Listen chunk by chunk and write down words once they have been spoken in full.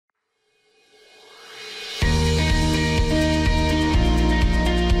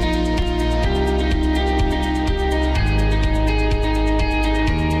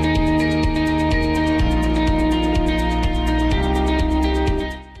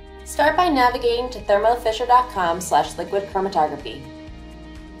Start by navigating to thermofisher.com/liquid chromatography.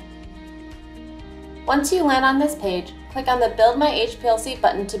 Once you land on this page, click on the Build My HPLC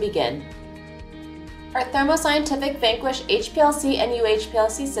button to begin. Our Thermo Scientific Vanquish HPLC and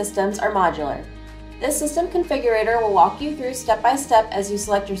UHPLC systems are modular. This system configurator will walk you through step by step as you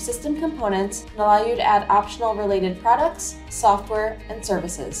select your system components and allow you to add optional related products, software, and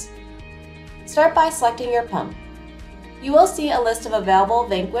services. Start by selecting your pump. You will see a list of available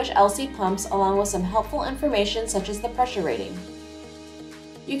Vanquish LC pumps along with some helpful information such as the pressure rating.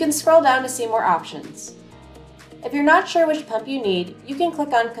 You can scroll down to see more options. If you're not sure which pump you need, you can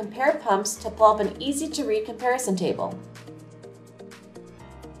click on Compare Pumps to pull up an easy-to-read comparison table.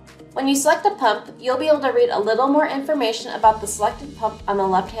 When you select a pump, you'll be able to read a little more information about the selected pump on the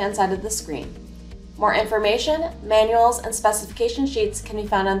left-hand side of the screen. More information, manuals, and specification sheets can be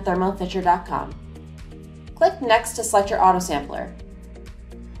found on thermofisher.com. Click Next to select your autosampler.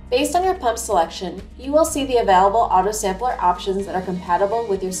 Based on your pump selection, you will see the available autosampler options that are compatible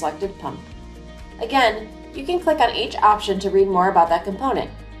with your selected pump. Again, you can click on each option to read more about that component.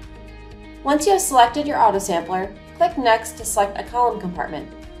 Once you have selected your autosampler, click Next to select a column compartment.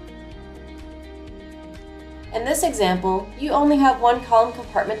 In this example, you only have one column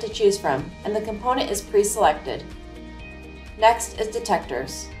compartment to choose from, and the component is pre-selected. Next is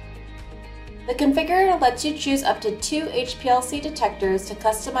detectors. The configurator lets you choose up to 2 HPLC detectors to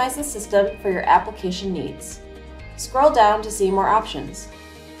customize the system for your application needs. Scroll down to see more options.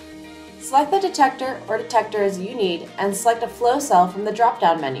 Select the detector or detectors you need and select a flow cell from the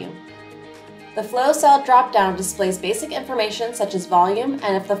drop-down menu. The flow cell drop-down displays basic information such as volume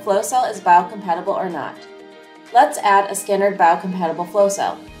and if the flow cell is biocompatible or not. Let's add a standard biocompatible flow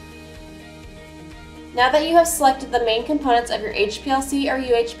cell. Now that you have selected the main components of your HPLC or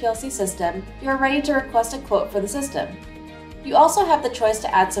UHPLC system, you are ready to request a quote for the system. You also have the choice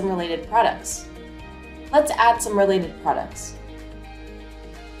to add some related products. Let's add some related products.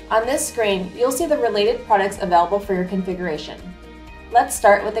 On this screen, you'll see the related products available for your configuration. Let's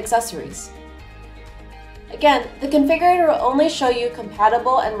start with accessories. Again, the configurator will only show you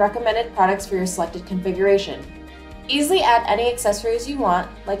compatible and recommended products for your selected configuration. Easily add any accessories you want,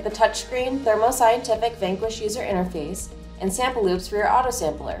 like the touchscreen Thermo Scientific Vanquish user interface and sample loops for your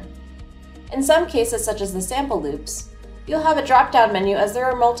autosampler. In some cases, such as the sample loops, you'll have a drop-down menu as there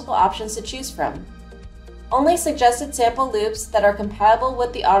are multiple options to choose from. Only suggested sample loops that are compatible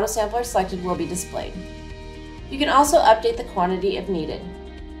with the autosampler selected will be displayed. You can also update the quantity if needed.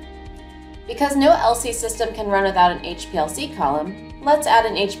 Because no LC system can run without an HPLC column, let's add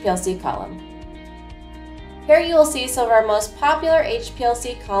an HPLC column. Here you will see some of our most popular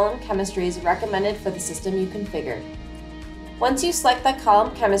HPLC column chemistries recommended for the system you configured. Once you select that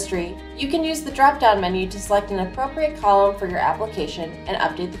column chemistry, you can use the drop-down menu to select an appropriate column for your application and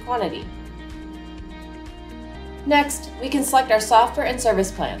update the quantity. Next, we can select our software and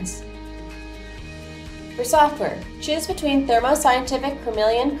service plans. For software, choose between Thermo Scientific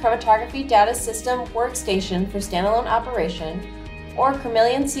Chromeleon Chromatography Data System Workstation for standalone operation or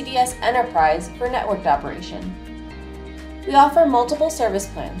Chromeleon CDS Enterprise for networked operation. We offer multiple service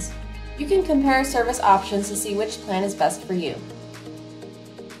plans. You can compare service options to see which plan is best for you.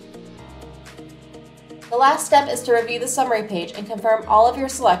 The last step is to review the summary page and confirm all of your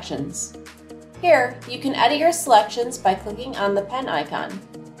selections. Here, you can edit your selections by clicking on the pen icon,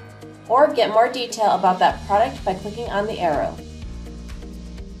 or get more detail about that product by clicking on the arrow.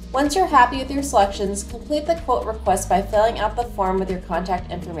 Once you're happy with your selections, complete the quote request by filling out the form with your contact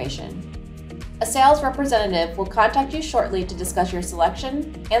information. A sales representative will contact you shortly to discuss your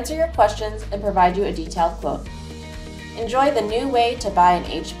selection, answer your questions, and provide you a detailed quote. Enjoy the new way to buy an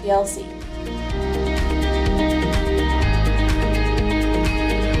HPLC.